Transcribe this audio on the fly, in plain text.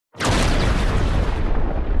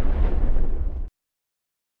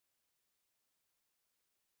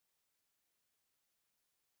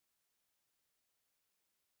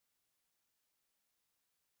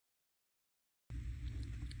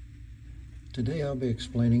Today I'll be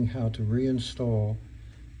explaining how to reinstall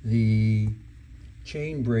the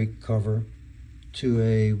chain brake cover to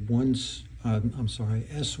a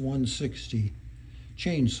S160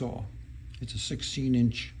 chainsaw. It's a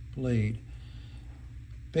 16-inch blade.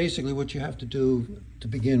 Basically what you have to do to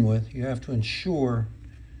begin with, you have to ensure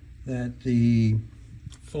that the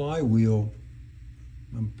flywheel,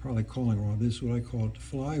 I'm probably calling it wrong, this is what I call it, the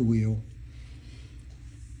flywheel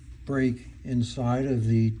brake inside of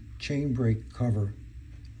the chain brake cover,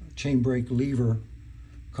 chain brake lever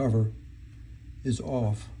cover is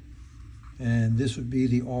off, and this would be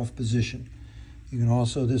the off position. You can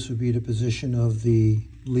also, this would be the position of the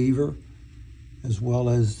lever as well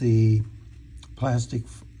as the plastic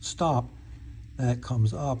stop that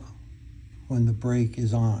comes up when the brake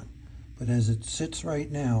is on. But as it sits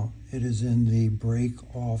right now, it is in the brake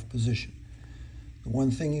off position. The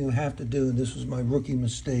one thing you have to do, and this was my rookie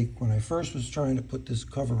mistake when I first was trying to put this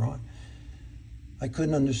cover on, I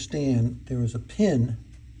couldn't understand there was a pin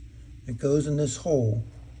that goes in this hole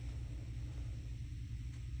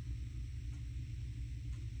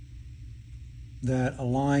that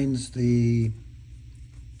aligns the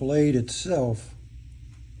blade itself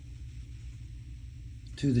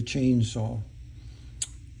to the chainsaw.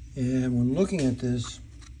 And when looking at this,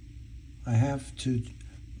 I have to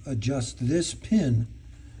adjust this pin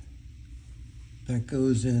that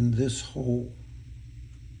goes in this hole.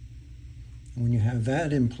 And when you have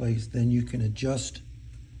that in place, then you can adjust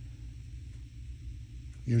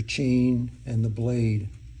your chain and the blade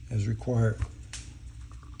as required.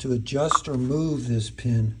 To adjust or move this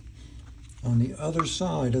pin, on the other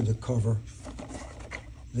side of the cover,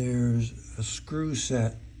 there's a screw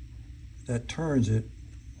set that turns it,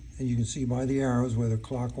 and you can see by the arrows whether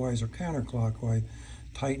clockwise or counterclockwise,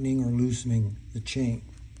 tightening or loosening the chain.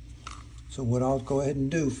 So what I'll go ahead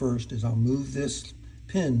and do first is I'll move this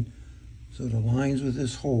pin so it aligns with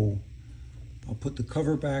this hole. I'll put the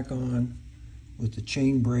cover back on with the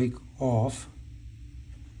chain brake off,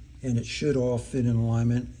 and it should all fit in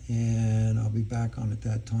alignment, and I'll be back on at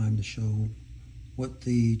that time to show what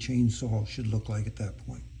the chainsaw should look like at that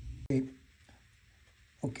point.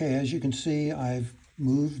 Okay, as you can see, I've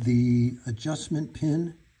moved the adjustment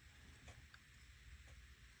pin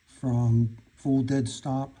from full dead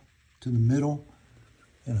stop to the middle,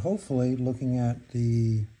 and hopefully looking at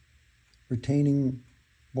the retaining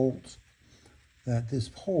bolts, that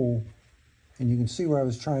this hole, and you can see where I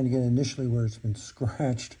was trying to get initially where it's been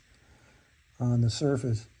scratched on the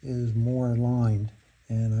surface, is more aligned,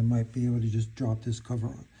 and I might be able to just drop this cover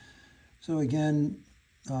on. So again,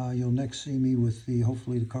 you'll next see me with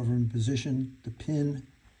hopefully the cover in position, the pin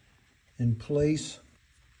in place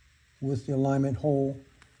with the alignment hole,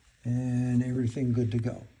 and everything good to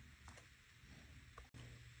go.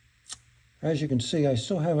 As you can see, I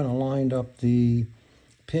still haven't aligned up the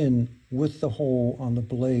pin with the hole on the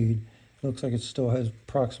blade. It looks like it still has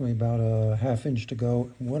approximately about a ½ inch to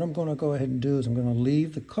go. What I'm going to go ahead and do is I'm going to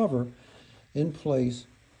leave the cover in place.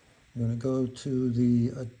 I'm going to go to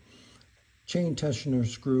the chain tensioner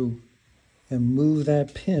screw and move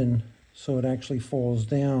that pin so it actually falls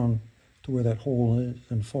down to where that hole is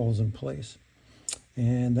and falls in place.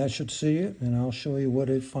 And that should see it, and I'll show you what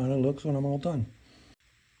it finally looks when I'm all done.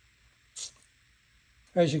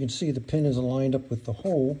 As you can see, the pin is aligned up with the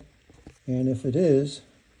hole, and if it is,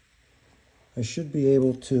 I should be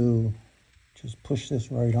able to just push this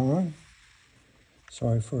right on.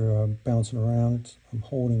 Sorry for bouncing around. I'm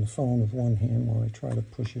holding the phone with one hand while I try to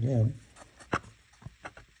push it in.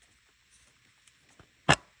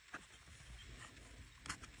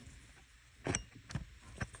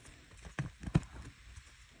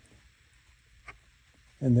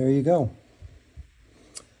 And there you go.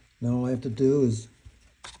 Now all I have to do is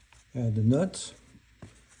add the nuts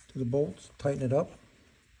to the bolts, tighten it up,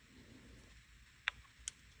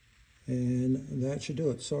 and that should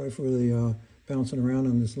do it. Sorry for the bouncing around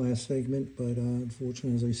on this last segment, but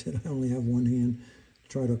unfortunately, as I said, I only have one hand to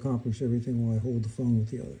try to accomplish everything while I hold the phone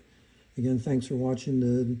with the other. Again, thanks for watching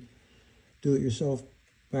the Do-It-Yourself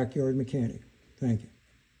Backyard Mechanic. Thank you.